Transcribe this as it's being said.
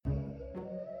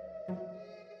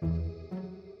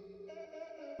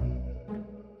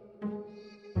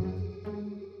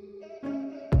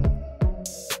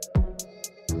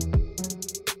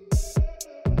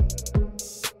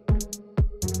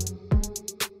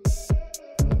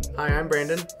Hi, I'm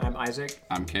Brandon. I'm Isaac.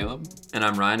 I'm Caleb. And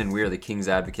I'm Ryan, and we are the King's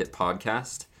Advocate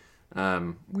podcast.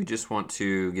 We just want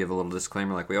to give a little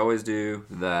disclaimer, like we always do,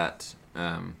 that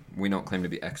we don't claim to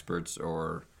be experts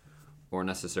or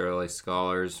necessarily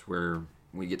scholars.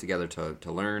 We get together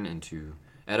to learn and to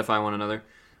edify one another.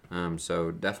 So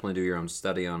definitely do your own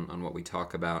study on what we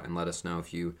talk about, and let us know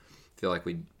if you feel like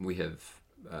we have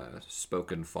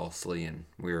spoken falsely and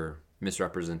we're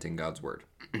misrepresenting God's word.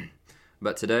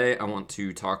 But today I want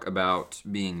to talk about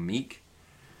being meek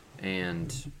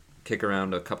and kick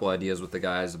around a couple ideas with the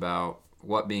guys about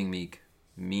what being meek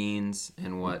means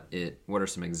and what are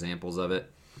some examples of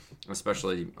it.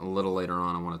 Especially a little later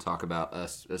on, I want to talk about a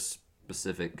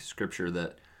specific scripture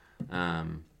that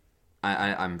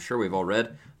I'm sure we've all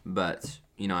read, but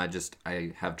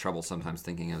I have trouble sometimes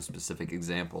thinking of specific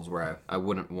examples where I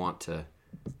wouldn't want to.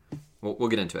 We'll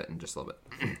get into it in just a little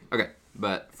bit. Okay,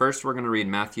 but first we're going to read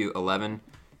Matthew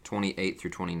 11:28 through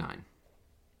 29.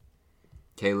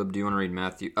 Caleb, do you want to read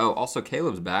Matthew? Oh, also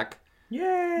Caleb's back.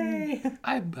 Yay!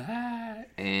 I'm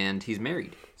back. And he's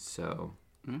married, so...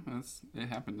 It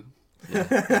happened. Yeah,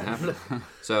 it happened.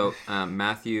 So,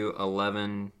 Matthew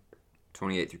 11:28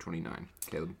 through 29.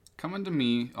 Caleb. Come unto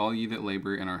me, all ye that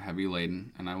labor and are heavy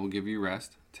laden, and I will give you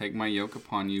rest. Take my yoke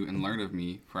upon you and learn of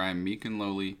me, for I am meek and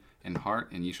lowly in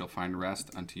heart, and ye shall find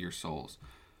rest unto your souls.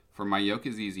 For my yoke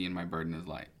is easy and my burden is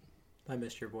light. I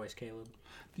missed your voice, Caleb.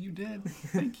 You did?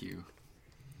 Thank you.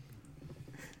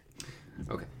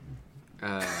 Okay.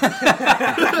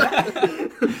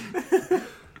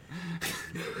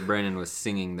 Brandon was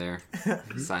singing there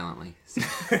silently.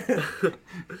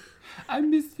 I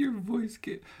missed your voice,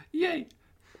 kid. Yay!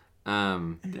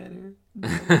 Better.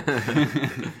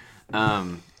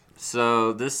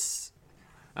 So this...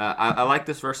 I like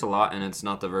this verse a lot, and it's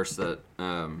not the verse that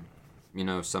some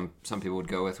people would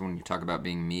go with when you talk about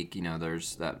being meek.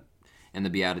 There's that in the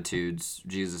Beatitudes,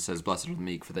 Jesus says, "Blessed are the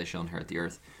meek, for they shall inherit the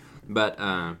earth." But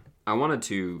I wanted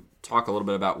to talk a little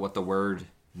bit about what the word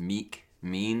meek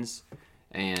means,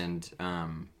 and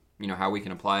how we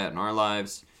can apply it in our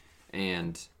lives,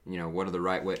 and what are the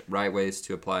right ways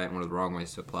to apply it, and what are the wrong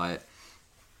ways to apply it.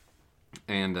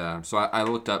 And so I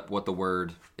looked up what the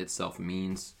word itself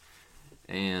means.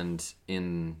 And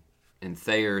in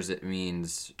Thayer's, it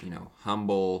means,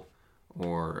 humble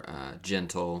or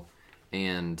gentle.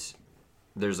 And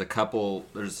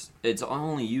it's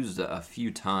only used a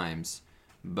few times,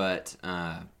 but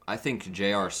I think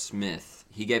J.R. Smith,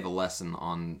 he gave a lesson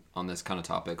on this kind of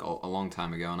topic a long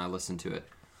time ago, and I listened to it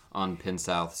on Penn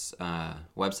South's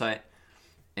website.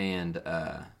 And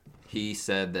he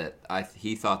said that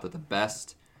he thought that the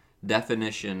best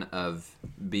definition of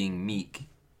being meek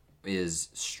is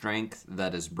strength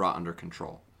that is brought under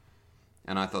control.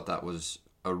 And I thought that was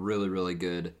a really, really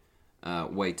good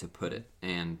way to put it.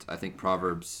 And I think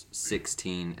Proverbs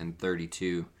 16 and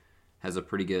 32 has a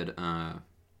pretty good kind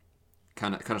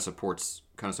of supports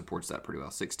that pretty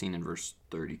well. 16 and verse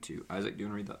 32. Isaac, do you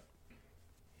want to read that?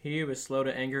 He who is slow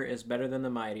to anger is better than the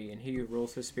mighty, and he who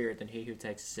rules his spirit than he who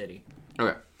takes a city.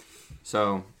 Okay.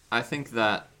 So I think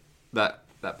that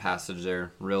passage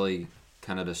there really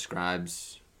kind of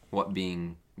describes what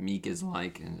being meek is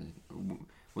like, and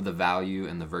with the value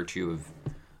and the virtue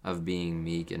of being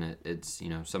meek. And it's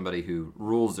somebody who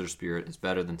rules their spirit is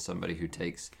better than somebody who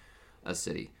takes a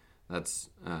city. That's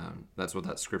what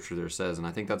that scripture there says, and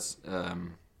I think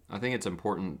I think it's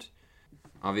important.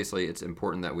 Obviously, it's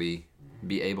important that we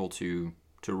be able to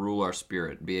rule our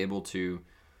spirit, be able to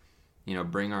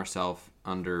bring ourselves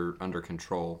under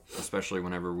control, especially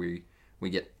whenever we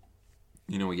get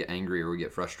angry or we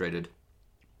get frustrated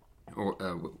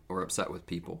or upset with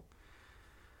people.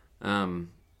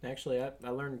 Actually, I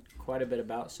learned quite a bit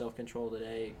about self-control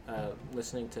today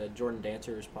listening to Jordan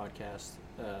Dancer's podcast.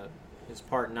 It's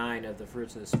part 9 of the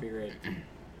Fruits of the Spirit,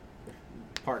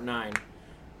 part 9.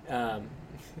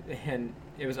 And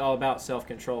it was all about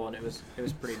self-control, and it was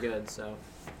pretty good. So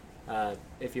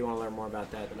if you want to learn more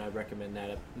about that, then I'd recommend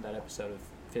that episode of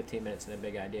 15 Minutes and a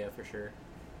Big Idea for sure.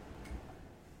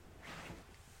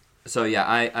 So yeah,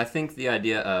 I think the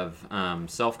idea of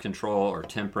self-control or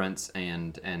temperance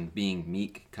and being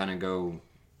meek kind of go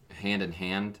hand in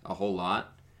hand a whole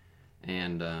lot.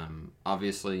 And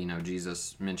obviously,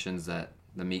 Jesus mentions that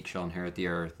the meek shall inherit the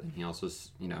earth, and he also,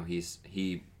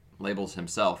 he labels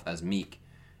himself as meek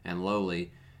and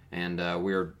lowly, and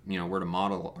we're to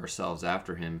model ourselves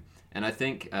after him. And I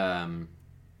think as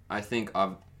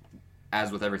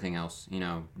with everything else,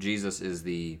 Jesus is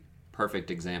the perfect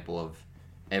example of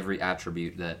every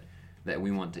attribute that we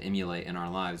want to emulate in our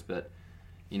lives. But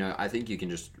I think you can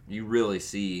really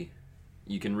see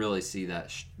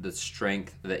that the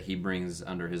strength that he brings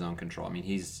under his own control. I mean,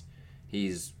 he's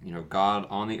He's, God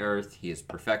on the earth. He is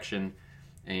perfection.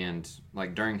 And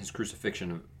like during his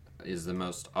crucifixion is the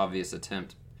most obvious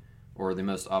attempt or the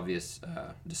most obvious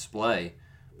display.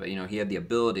 But, he had the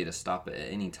ability to stop it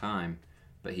at any time,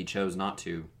 but he chose not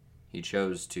to. He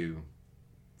chose to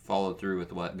follow through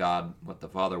with what the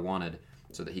Father wanted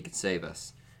so that he could save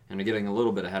us. And I'm getting a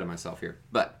little bit ahead of myself here.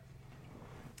 But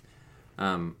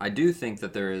I do think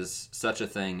that there is such a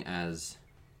thing as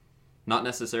not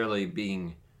necessarily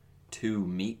being too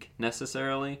meek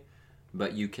necessarily,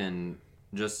 but you can,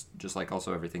 just like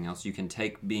also everything else, you can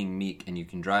take being meek and you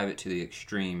can drive it to the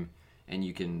extreme, and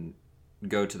you can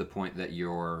go to the point that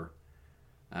you're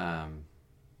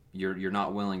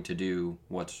not willing to do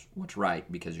what's right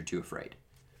because you're too afraid.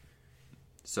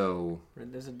 So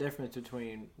there's a difference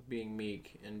between being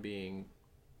meek and being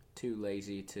too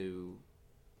lazy to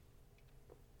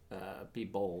be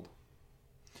bold.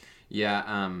 Yeah,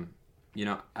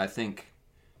 I think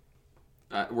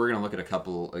we're going to look at a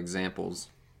couple examples.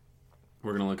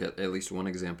 We're going to look at least one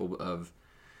example of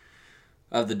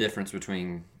the difference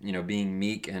between, being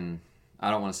meek and, I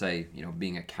don't want to say,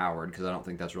 being a coward, because I don't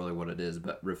think that's really what it is,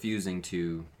 but refusing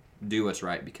to do what's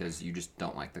right because you just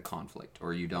don't like the conflict,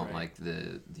 or you don't like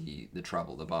the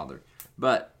trouble, the bother.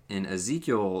 But in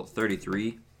Ezekiel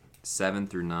 33, 7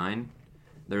 through 9,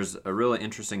 there's a really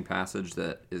interesting passage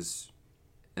that it's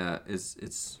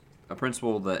a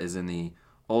principle that is in the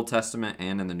Old Testament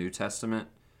and in the New Testament,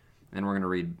 and we're going to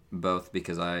read both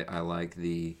because I like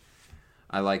the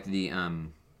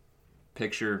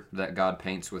picture that God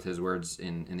paints with his words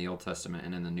in the Old Testament,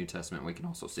 and in the New Testament we can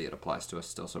also see it applies to us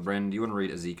still. So Brandon, do you want to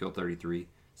read Ezekiel 33,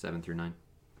 7 through 9?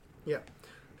 Yeah.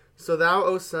 So thou,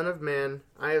 O son of man,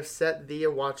 I have set thee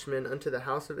a watchman unto the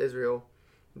house of Israel.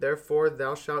 Therefore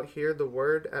thou shalt hear the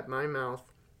word at my mouth,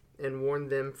 and warn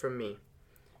them from me.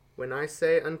 When I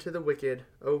say unto the wicked,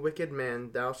 O wicked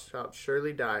man, thou shalt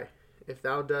surely die, if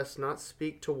thou dost not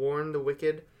speak to warn the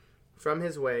wicked from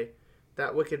his way,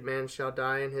 that wicked man shall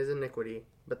die in his iniquity,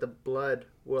 but the blood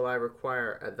will I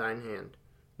require at thine hand.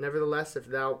 Nevertheless, if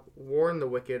thou warn the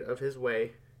wicked of his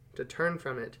way, to turn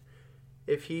from it,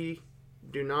 if he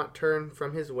do not turn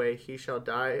from his way, he shall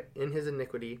die in his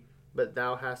iniquity, but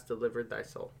thou hast delivered thy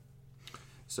soul.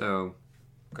 So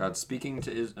God's speaking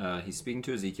to he's speaking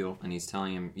to Ezekiel, and he's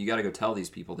telling him, you got to go tell these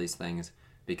people these things,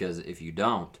 because if you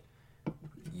don't,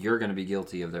 you're going to be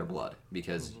guilty of their blood,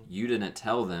 because you didn't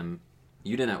tell them,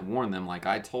 you didn't warn them like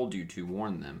I told you to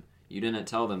warn them. You didn't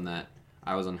tell them that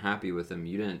I was unhappy with them.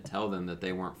 You didn't tell them that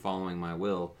they weren't following my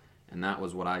will, and that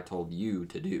was what I told you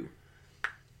to do.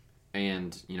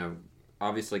 And,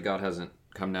 obviously God hasn't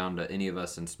come down to any of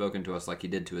us and spoken to us like he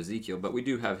did to Ezekiel, but we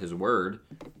do have his word,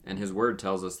 and his word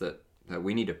tells us that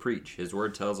we need to preach. His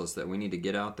word tells us that we need to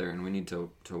get out there and we need to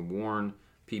warn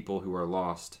people who are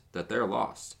lost that they're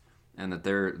lost and that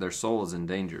their soul is in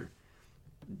danger.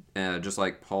 Just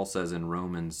like Paul says in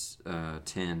Romans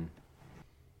 10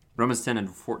 and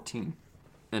 14.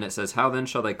 And it says, how then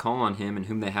shall they call on him in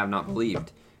whom they have not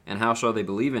believed? And how shall they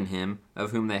believe in him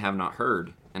of whom they have not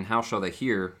heard? And how shall they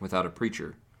hear without a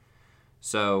preacher?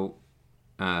 So,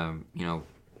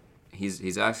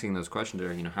 he's asking those questions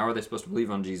there. How are they supposed to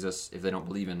believe on Jesus if they don't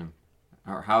believe in him?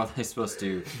 Or how are they supposed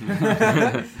to...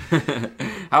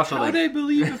 how they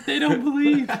believe if they don't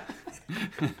believe?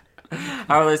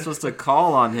 How are they supposed to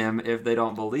call on him if they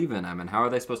don't believe in him? And how are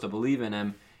they supposed to believe in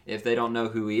him if they don't know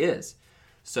who he is?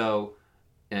 So,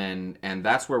 and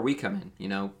that's where we come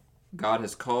in. God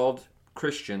has called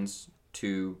Christians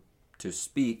to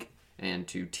speak and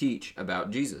to teach about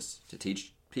Jesus, to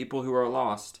teach people who are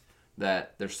lost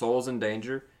that their soul's in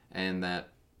danger and that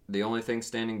the only thing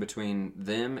standing between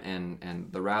them and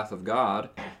the wrath of God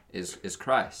is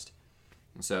Christ.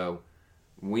 And so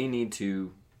we need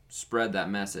to spread that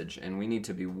message, and we need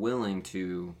to be willing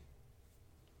to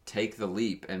take the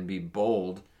leap and be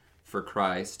bold for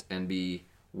Christ and be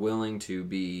willing to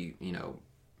be,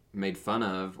 made fun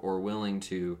of, or willing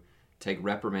to take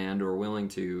reprimand, or willing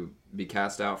to be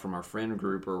cast out from our friend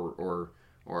group or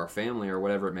our family or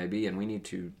whatever it may be. And we need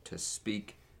to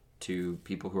speak to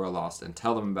people who are lost and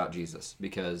tell them about Jesus,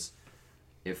 because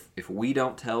if we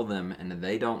don't tell them and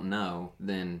they don't know,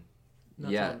 then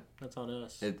that's on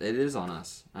us. It is on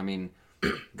us. I mean,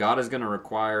 God is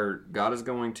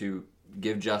going to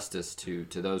give justice to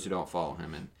those who don't follow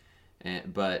him,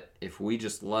 but if we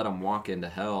just let them walk into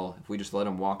hell, if we just let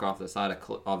them walk off the side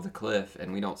of the cliff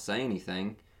and we don't say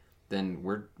anything, then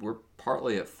we're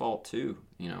partly at fault too.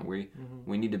 We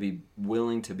need to be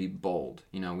willing to be bold.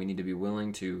 We need to be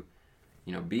willing to,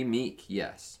 be meek.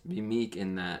 Yes, be meek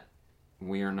in that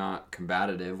we are not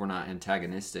combative, we're not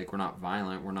antagonistic, we're not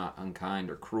violent, we're not unkind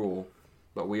or cruel,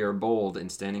 but we are bold in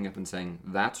standing up and saying,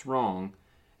 that's wrong,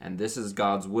 and this is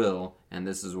God's will, and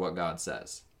this is what God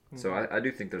says. Mm-hmm. So I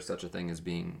do think there's such a thing as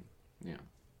being,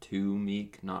 too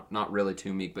meek. Not really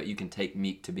too meek, but you can take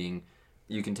being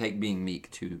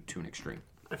meek to an extreme.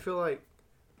 I feel like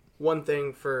one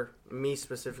thing for me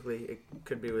specifically, it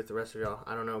could be with the rest of y'all,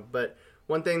 I don't know, but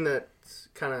one thing that's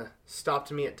kind of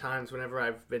stopped me at times whenever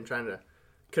I've been trying to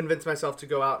convince myself to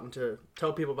go out and to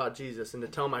tell people about Jesus and to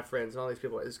tell my friends and all these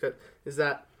people is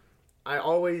that I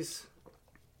always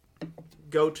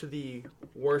go to the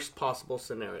worst possible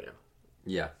scenario.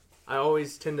 Yeah. I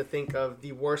always tend to think of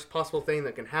the worst possible thing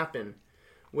that can happen,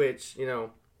 which,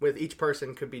 with each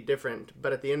person could be different.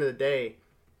 But at the end of the day,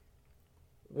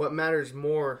 what matters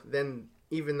more than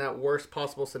even that worst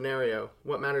possible scenario,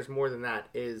 what matters more than that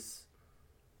is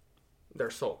their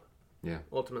soul. Yeah.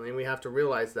 Ultimately, and we have to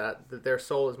realize that their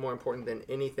soul is more important than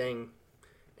anything,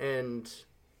 and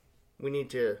we need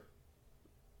to,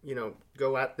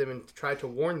 go at them and try to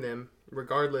warn them,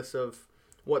 regardless of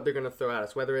what they're going to throw at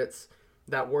us, whether it's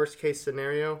that worst case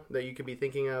scenario that you could be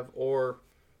thinking of, or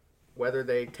whether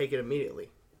they take it immediately,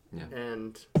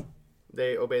 and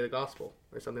they obey the gospel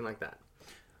or something like that.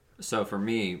 So for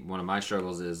me, one of my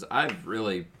struggles is I've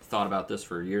really thought about this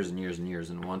for years and years and years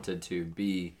and wanted to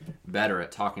be better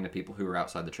at talking to people who are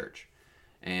outside the church.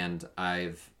 And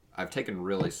I've taken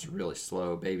really, really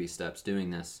slow baby steps doing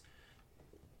this.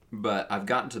 But I've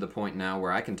gotten to the point now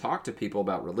where I can talk to people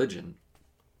about religion.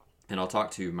 And I'll talk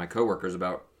to my coworkers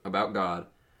about God.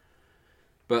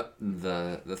 But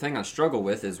the thing I struggle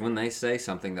with is when they say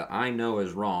something that I know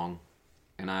is wrong,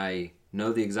 and I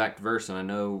know the exact verse and I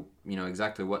know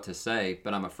exactly what to say,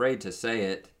 but I'm afraid to say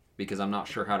it because I'm not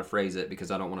sure how to phrase it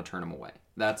because I don't want to turn them away.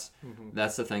 That's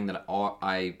the thing that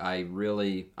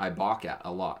I balk at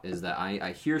a lot, is that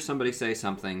I hear somebody say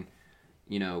something,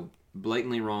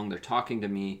 blatantly wrong. They're talking to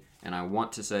me and I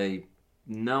want to say,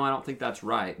 no, I don't think that's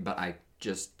right, but I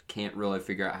just can't really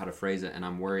figure out how to phrase it, and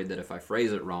I'm worried that if I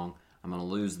phrase it wrong, I'm going to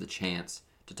lose the chance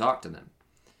to talk to them.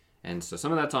 And so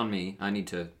some of that's on me. I need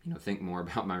to, think more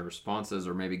about my responses,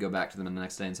 or maybe go back to them the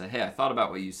next day and say, hey, I thought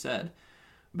about what you said.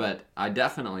 But I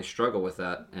definitely struggle with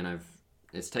that, and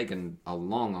it's taken a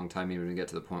long, long time even to get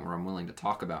to the point where I'm willing to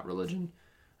talk about religion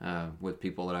with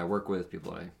people that I work with,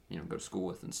 people that I, go to school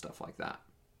with and stuff like that.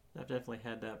 I've definitely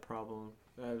had that problem.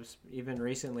 Even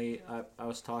recently, I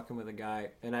was talking with a guy,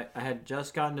 and I had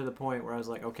just gotten to the point where I was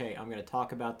like, okay, I'm going to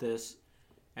talk about this,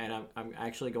 and I'm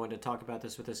actually going to talk about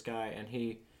this with this guy, and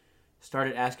he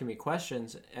started asking me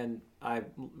questions, and I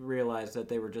realized that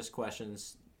they were just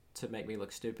questions to make me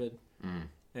look stupid.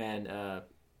 And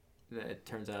it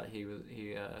turns out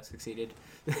he succeeded.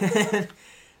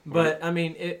 But I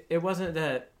mean, it wasn't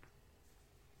that.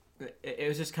 It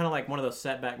was just kind of like one of those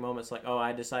setback moments, like, oh,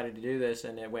 I decided to do this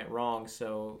and it went wrong,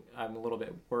 so I'm a little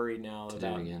bit worried now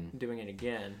about doing it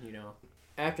again.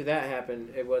 After that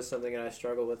happened, it was something that I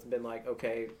struggled with and been like,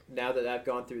 okay, now that I've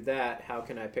gone through that, how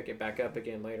can I pick it back up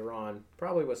again later on?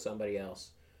 Probably with somebody else.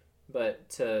 But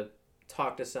to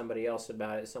talk to somebody else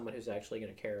about it, someone who's actually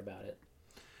going to care about it.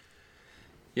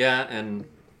 Yeah, and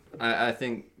I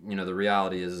think, the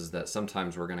reality is that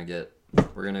sometimes we're going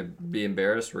to be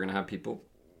embarrassed. We're going to have people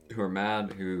who are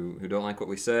mad, who don't like what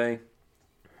we say.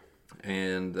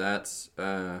 And that's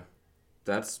part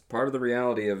of the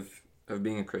reality of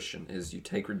being a Christian, is you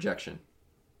take rejection.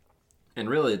 And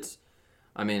really it's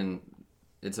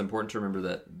important to remember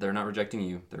that they're not rejecting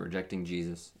you, they're rejecting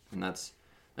Jesus. And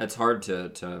that's hard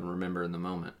to remember in the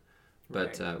moment.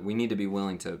 But right. We need to be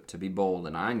willing to be bold,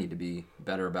 and I need to be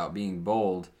better about being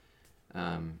bold,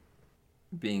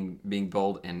 being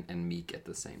bold and meek at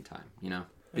the same time,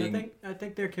 I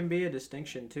think there can be a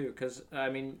distinction too, because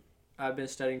I've been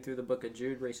studying through the book of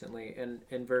Jude recently, and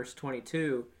in verse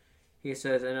 22, he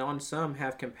says, "And on some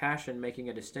have compassion, making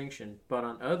a distinction, but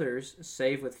on others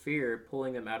save with fear,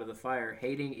 pulling them out of the fire,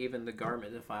 hating even the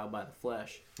garment defiled by the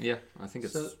flesh." Yeah, I think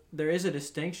it's... So there is a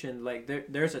distinction. Like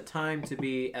there's a time to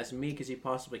be as meek as you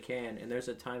possibly can, and there's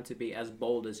a time to be as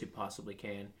bold as you possibly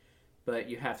can. But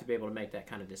you have to be able to make that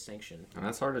kind of distinction. And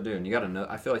that's hard to do, and you got to know.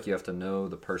 I feel like you have to know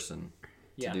the person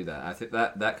to do that. I think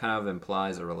that kind of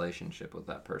implies a relationship with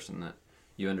that person, that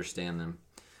you understand them.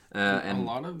 And a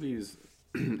lot of these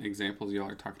examples y'all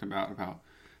are talking about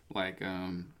like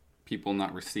people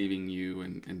not receiving you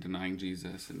and denying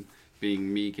Jesus and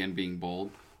being meek and being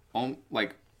bold. I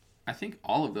think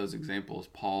all of those examples,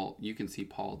 you can see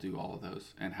Paul do all of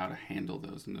those and how to handle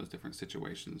those in those different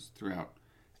situations throughout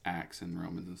Acts and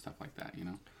Romans and stuff like that,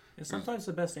 And sometimes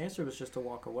the best answer was just to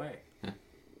walk away. Yeah.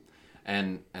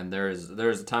 And there's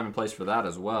a time and place for that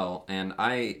as well. And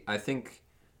I think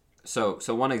So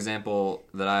one example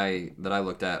that I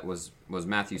looked at was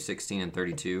Matthew 16 and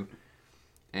 32,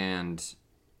 and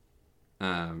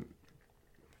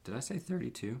did I say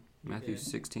 32? Matthew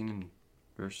 16 and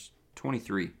verse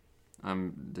 23.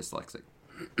 I'm dyslexic.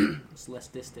 It's less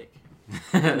distic.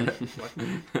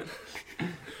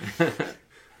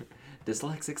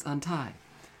 Dyslexics untie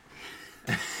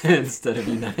instead of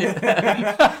unite.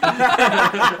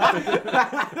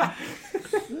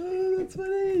 Oh, that's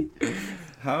funny.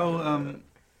 How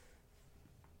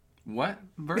what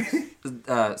verse?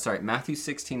 Sorry, Matthew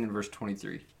 16 and verse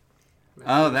 23.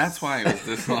 Oh, that's why it was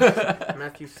this long.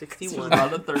 Matthew 61.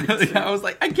 Not a 32. I was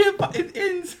like, I can't find it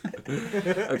ends.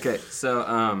 Okay,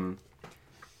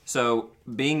 so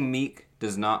being meek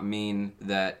does not mean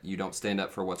that you don't stand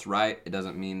up for what's right. It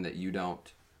doesn't mean that you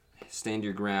don't stand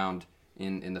your ground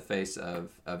in the face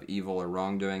of evil or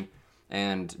wrongdoing.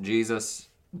 And Jesus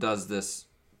does this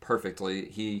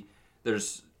perfectly.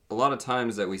 There's a lot of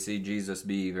times that we see Jesus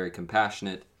be very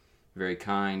compassionate, very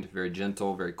kind, very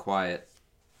gentle, very quiet.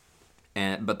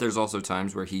 But there's also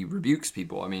times where he rebukes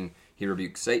people. I mean, he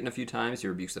rebukes Satan a few times, he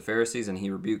rebukes the Pharisees, and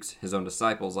he rebukes his own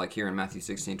disciples. Like here in Matthew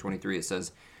 16:23, it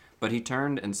says, "But he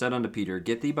turned and said unto Peter,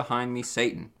 Get thee behind me,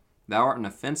 Satan. Thou art an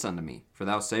offense unto me, for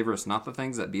thou savorest not the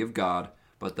things that be of God,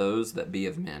 but those that be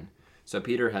of men." So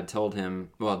Peter had told him,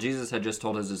 Jesus had just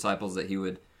told his disciples that he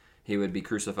would be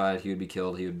crucified, he would be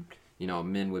killed,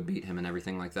 men would beat him and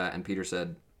everything like that. And Peter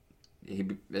said,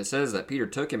 it says that Peter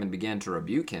took him and began to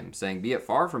rebuke him, saying, "Be it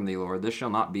far from thee, Lord, this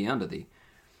shall not be unto thee."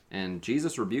 And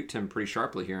Jesus rebuked him pretty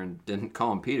sharply here and didn't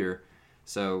call him Peter.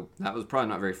 So that was probably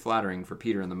not very flattering for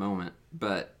Peter in the moment.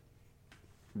 But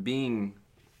being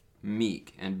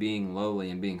meek and being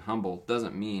lowly and being humble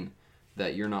doesn't mean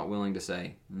that you're not willing to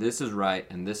say, this is right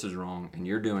and this is wrong, and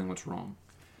you're doing what's wrong.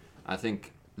 I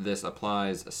think this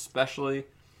applies especially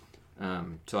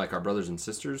to like our brothers and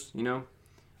sisters,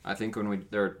 I think when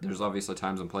there's obviously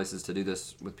times and places to do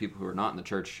this with people who are not in the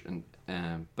church,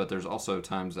 but there's also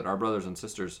times that our brothers and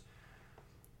sisters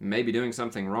may be doing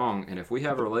something wrong, and if we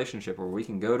have a relationship where we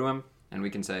can go to them and we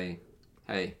can say,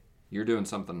 "Hey, you're doing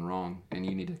something wrong, and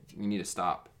you need to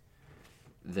stop,"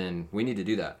 then we need to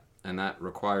do that, and that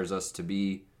requires us to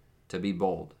be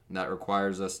bold. That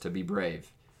requires us to be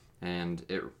brave, and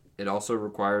it also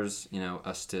requires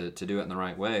us to do it in the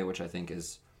right way, which I think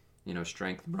is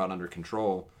strength brought under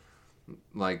control,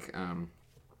 like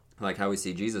how we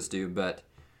see Jesus do, but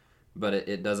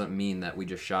it doesn't mean that we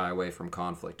just shy away from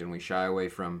conflict and we shy away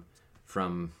from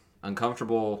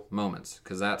uncomfortable moments,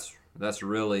 because that's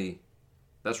really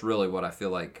what I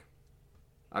feel like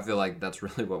that's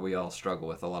really what we all struggle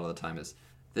with a lot of the time is,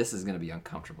 this is going to be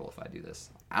uncomfortable if I do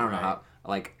this. I don't know how,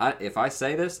 if I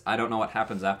say this, I don't know what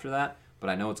happens after that, but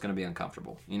I know it's going to be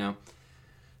uncomfortable,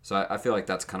 So I feel like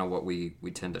that's kind of what we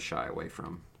tend to shy away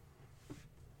from.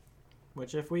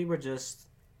 Which if we would just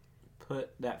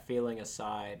put that feeling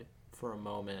aside for a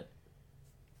moment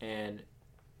and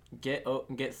get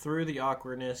through the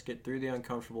awkwardness, get through the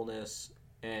uncomfortableness,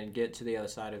 and get to the other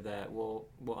side of that, we'll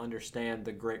understand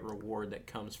the great reward that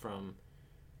comes from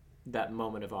that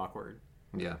moment of awkward.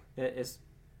 Yeah. It's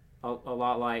a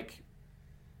lot like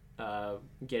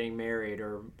getting married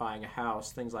or buying a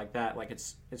house, things like that. Like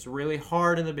it's really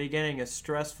hard in the beginning, it's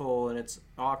stressful and it's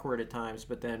awkward at times,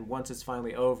 but then once it's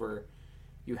finally over,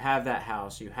 you have that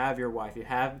house, you have your wife, you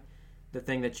have the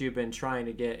thing that you've been trying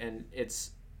to get, and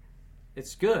it's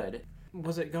good.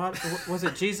 Was it God? Was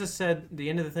it Jesus said the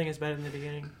end of the thing is better than the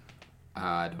beginning?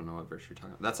 I don't know what verse you're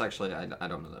talking about. That's actually, I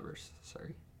don't know that verse.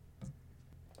 Sorry.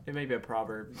 It may be a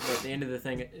proverb, but the end of the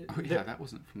thing... Oh, yeah, that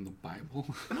wasn't from the Bible.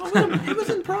 No, it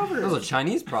was in Proverbs. That was a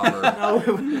Chinese proverb. I'm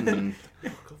going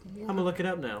to look it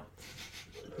up now.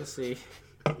 Let's see.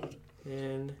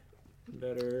 And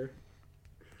better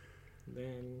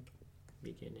than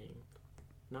beginning.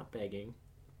 Not begging.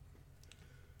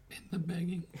 In the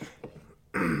begging.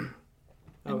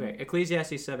 Okay,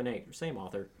 Ecclesiastes 7:8, same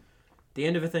author. The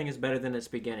end of a thing is better than its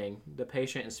beginning. The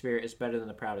patient in spirit is better than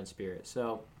the proud in spirit.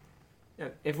 So...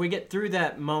 if we get through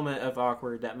that moment of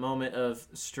awkward, that moment of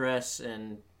stress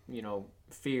and,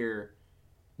 fear,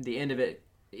 the end of it,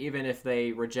 even if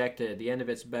they reject it, the end of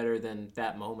it's better than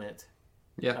that moment.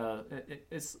 Yeah.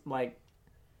 It's like,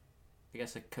 I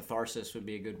guess a catharsis would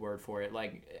be a good word for it.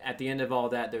 Like, at the end of all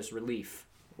that, there's relief,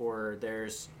 or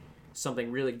there's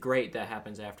something really great that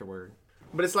happens afterward.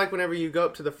 But it's like whenever you go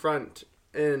up to the front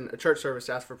in a church service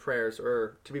to ask for prayers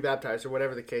or to be baptized or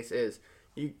whatever the case is,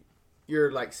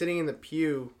 you're like sitting in the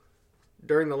pew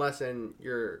during the lesson,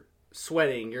 you're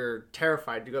sweating, you're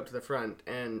terrified to go up to the front.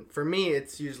 And for me,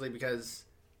 it's usually because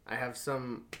I have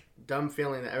some dumb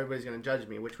feeling that everybody's going to judge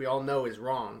me, which we all know is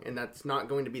wrong, and that's not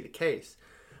going to be the case.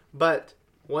 But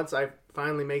once I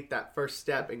finally make that first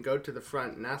step and go to the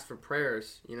front and ask for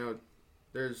prayers,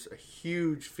 there's a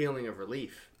huge feeling of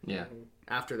relief. Yeah.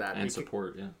 After that. And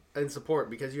support, yeah. And support,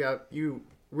 because you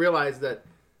realize that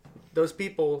those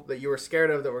people that you were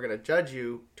scared of that were going to judge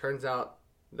you, turns out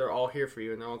they're all here for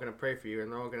you, and they're all going to pray for you,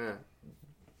 and they're all going to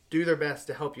do their best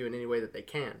to help you in any way that they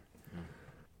can.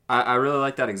 I really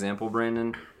like that example,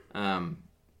 Brandon.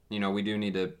 We do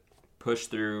need to push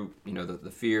through,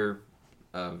 the fear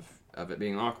of it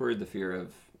being awkward, the fear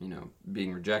of,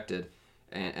 being rejected,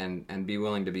 and be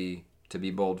willing to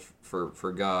be bold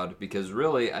for God, because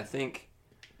really I think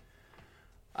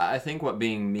what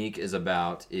being meek is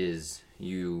about is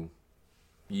you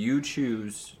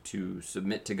choose to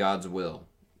submit to God's will,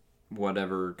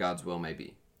 whatever God's will may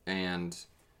be, and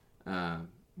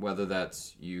whether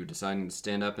that's you deciding to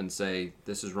stand up and say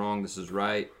this is wrong, this is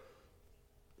right,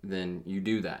 then you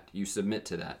do that, you submit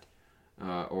to that,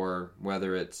 or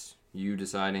whether it's you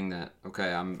deciding that,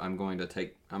 okay, I'm going to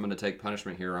take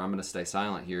punishment here, or I'm going to stay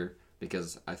silent here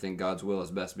because I think God's will is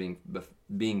best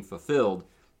being fulfilled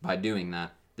by doing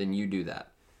that, then you do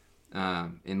that.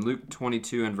 In Luke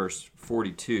 22 and verse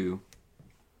 42,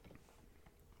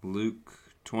 Luke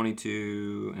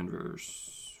 22 and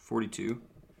verse 42,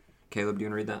 Caleb, do you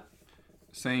want to read that?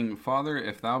 Saying, Father,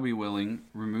 if thou be willing,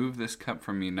 remove this cup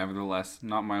from me, nevertheless,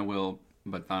 not my will,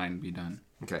 but thine be done.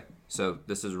 Okay, so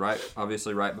this is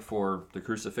obviously right before the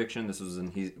crucifixion. This was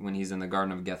when he's in the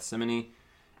Garden of Gethsemane,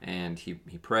 and he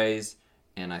prays,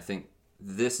 and I think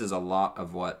this is a lot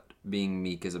of what being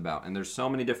meek is about. And there's so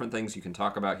many different things you can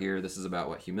talk about here. This is about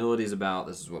what humility is about.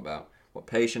 This is about what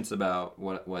patience is about,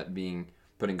 what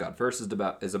putting God first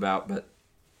is about. But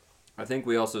I think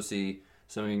we also see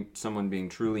someone being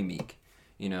truly meek.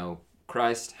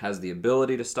 Christ has the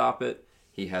ability to stop it.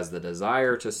 He has the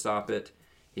desire to stop it.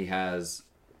 He has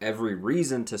every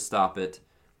reason to stop it,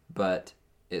 but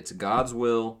it's God's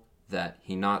will that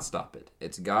he not stop it.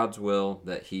 It's God's will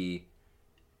that he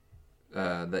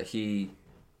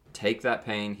take that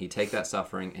pain, he take that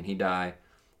suffering, and he die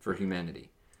for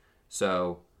humanity.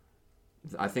 So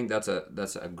I think that's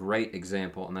a great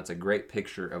example, and that's a great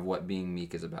picture of what being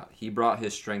meek is about. He brought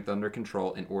his strength under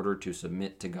control in order to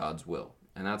submit to God's will.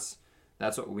 And that's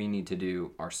what we need to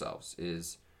do ourselves,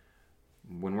 is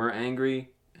when we're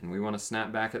angry and we want to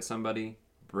snap back at somebody,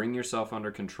 bring yourself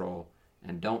under control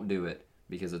and don't do it,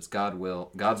 because it's God's will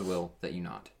that you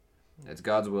not. It's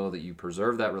God's will that you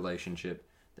preserve that relationship,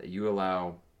 that you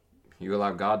allow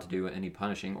God to do any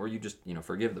punishing, or you just,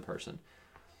 forgive the person.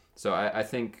 So I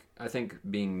think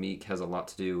being meek has a lot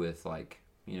to do with,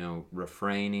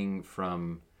 refraining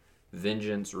from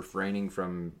vengeance, refraining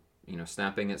from,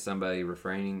 snapping at somebody,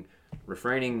 refraining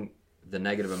the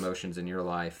negative emotions in your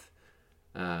life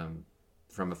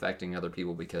from affecting other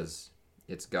people, because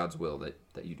it's God's will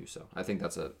that you do so. I think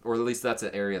that's or at least that's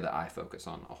an area that I focus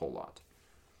on a whole lot.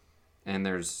 And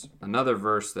there's another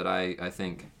verse that I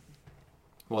think,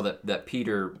 that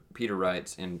Peter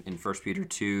writes in 1 Peter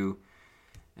 2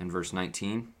 and verse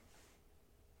 19.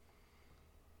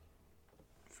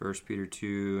 1 Peter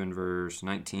 2 and verse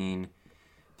 19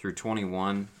 through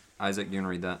 21. Isaac, do you want to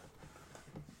read that?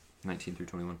 19 through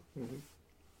 21. Mm-hmm.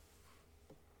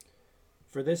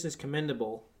 For this is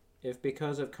commendable, if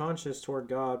because of conscience toward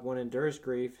God one endures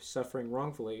grief, suffering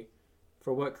wrongfully.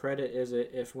 For what credit is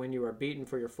it if when you are beaten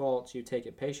for your faults you take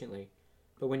it patiently?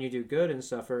 But when you do good and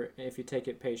suffer, if you take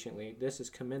it patiently, this is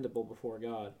commendable before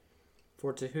God.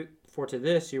 For to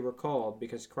this you were called,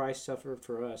 because Christ suffered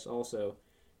for us also,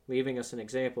 leaving us an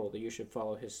example that you should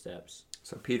follow his steps.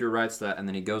 So Peter writes that, and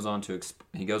then he goes on to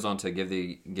give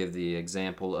the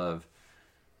example of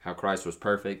how Christ was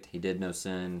perfect. He did no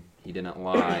sin. He didn't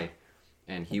lie,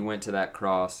 and he went to that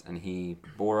cross and he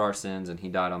bore our sins and he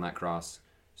died on that cross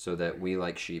so that we,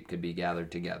 like sheep, could be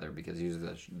gathered together, because he was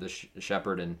the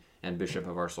shepherd and bishop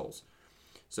of our souls.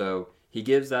 So he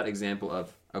gives that example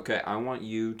of, okay, I want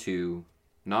you to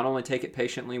not only take it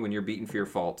patiently when you're beaten for your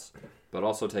faults, but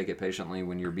also take it patiently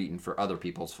when you're beaten for other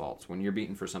people's faults, when you're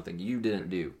beaten for something you didn't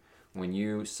do, when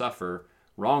you suffer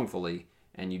wrongfully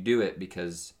and you do it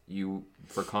because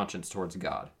for conscience towards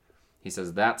God. He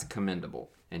says that's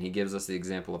commendable. And he gives us the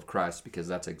example of Christ, because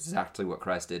that's exactly what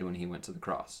Christ did when he went to the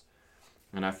cross.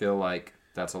 And I feel like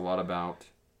that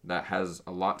has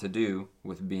a lot to do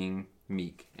with being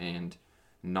meek and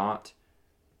not,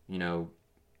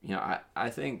 I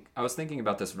think I was thinking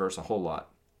about this verse a whole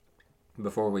lot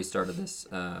before we started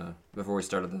the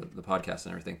podcast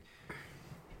and everything,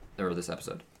 or this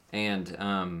episode.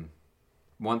 And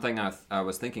one thing I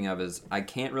was thinking of is I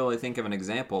can't really think of an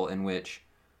example in which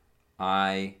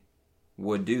I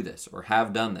would do this or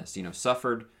have done this,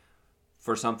 suffered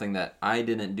for something that I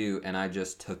didn't do and I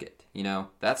just took it. You know,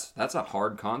 that's a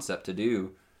hard concept to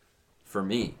do for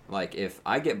me. Like, if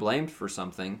I get blamed for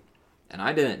something and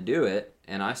I didn't do it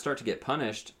and I start to get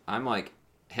punished, I'm like,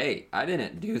 hey, I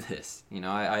didn't do this. You know,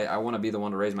 I want to be the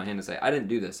one to raise my hand and say, I didn't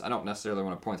do this. I don't necessarily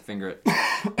want to point the finger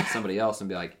at somebody else and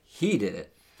be like, he did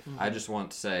it. Mm-hmm. I just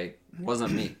want to say, it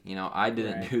wasn't me. You know, I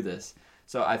didn't do this.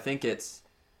 So I think it's,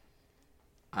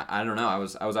 I don't know. I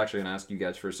was actually going to ask you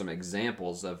guys for some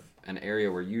examples of an area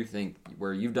where you think,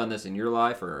 where you've done this in your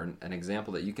life, or an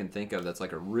example that you can think of that's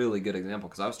like a really good example.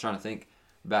 Because I was trying to think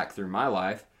back through my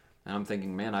life, and I'm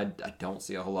thinking, man, I don't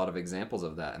see a whole lot of examples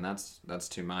of that. And that's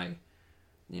to my,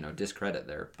 discredit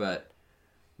there.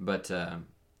 But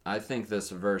I think this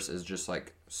verse is just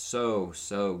like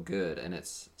so good, and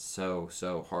it's so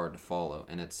hard to follow,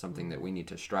 and it's something that we need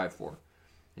to strive for,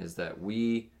 is that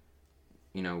we,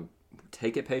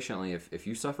 take it patiently. If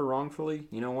you suffer wrongfully,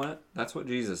 you know what? That's what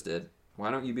Jesus did.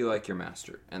 Why don't you be like your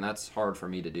master? And that's hard for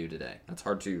me to do today. That's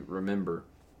hard to remember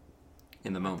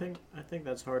in the moment. I think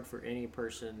that's hard for any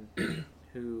person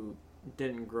who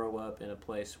didn't grow up in a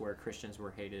place where Christians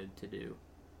were hated to do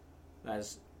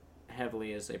as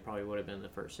heavily as they probably would have been in the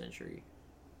first century.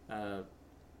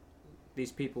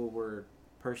 These people were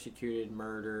persecuted,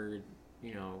 murdered,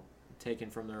 taken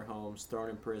from their homes, thrown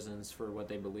in prisons for what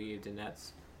they believed, and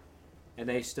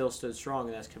they still stood strong,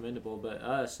 and that's commendable. But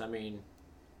us,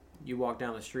 you walk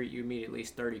down the street, you meet at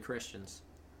least 30 Christians.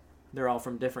 They're all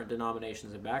from different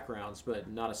denominations and backgrounds,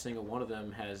 but not a single one of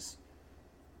them has,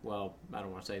 well, I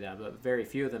don't want to say that, but very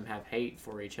few of them have hate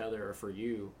for each other or for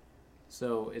you.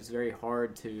 So it's very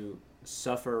hard to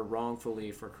suffer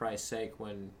wrongfully for Christ's sake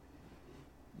when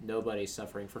nobody's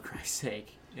suffering for Christ's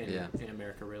sake in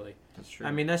America, really. That's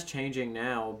true. That's changing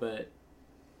now, but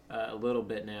a little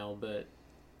bit now, but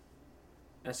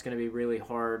that's going to be really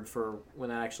hard for when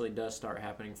that actually does start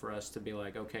happening for us to be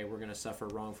like, okay, we're going to suffer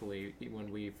wrongfully when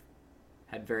we've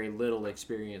had very little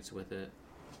experience with it.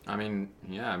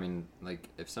 Like,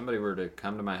 if somebody were to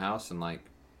come to my house and, like,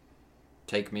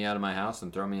 take me out of my house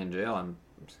and throw me in jail,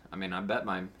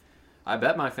 I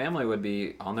bet my family would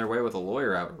be on their way with a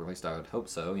lawyer out, or at least I would hope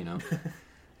so,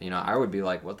 I would be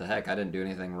like, what the heck, I didn't do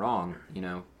anything wrong,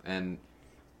 and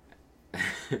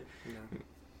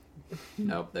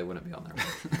nope, they wouldn't be on their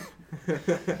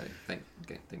way. Thank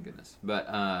goodness. But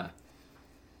I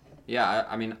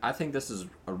think this is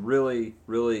a really,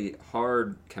 really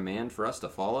hard command for us to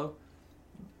follow,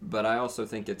 but I also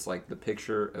think it's like the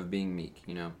picture of being meek.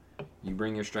 You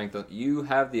bring your strength. You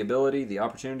have the ability, the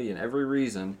opportunity, and every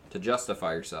reason to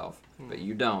justify yourself, but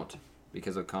you don't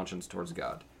because of conscience towards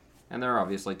God. And there are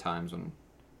obviously times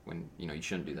when you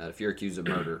shouldn't do that. If you're accused of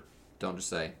murder, don't just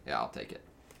say, "Yeah, I'll take it."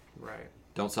 Right.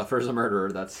 Don't suffer as a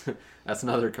murderer. That's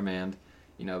another command.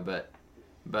 But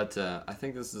I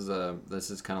think this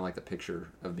is kind of like the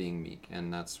picture of being meek,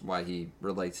 and that's why he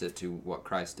relates it to what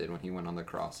Christ did when he went on the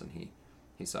cross and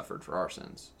he suffered for our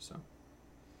sins. So.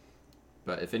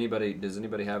 But does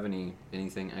anybody have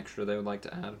anything extra they would like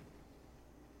to add?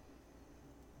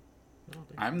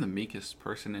 I'm the meekest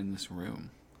person in this room.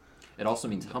 It also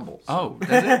means humble. So. Oh,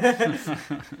 does it?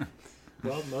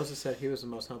 Well, Moses said he was the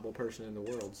most humble person in the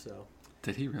world, so.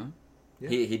 Did he really? Yeah.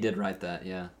 He did write that,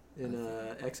 yeah. In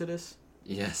Exodus?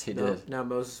 Yes, he did. Now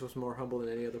Moses was more humble than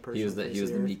any other person. He was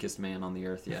the meekest man on the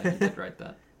earth, yeah, he did write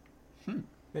that.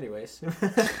 Anyways.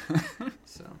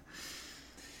 So.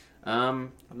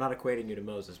 I'm not equating you to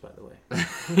Moses, by the way.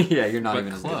 Yeah, you're not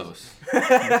even close.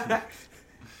 As close.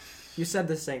 You said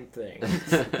the same thing.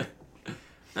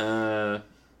 All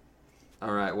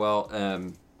right.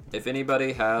 Well, if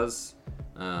anybody has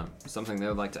something they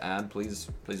would like to add,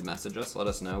 please message us. Let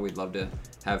us know. We'd love to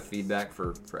have feedback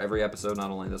for every episode,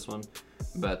 not only this one.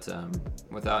 But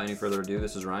without any further ado,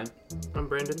 this is Ryan. I'm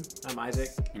Brandon. I'm Isaac.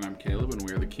 And I'm Caleb, and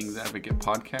we are the King's Advocate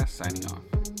Podcast, signing off.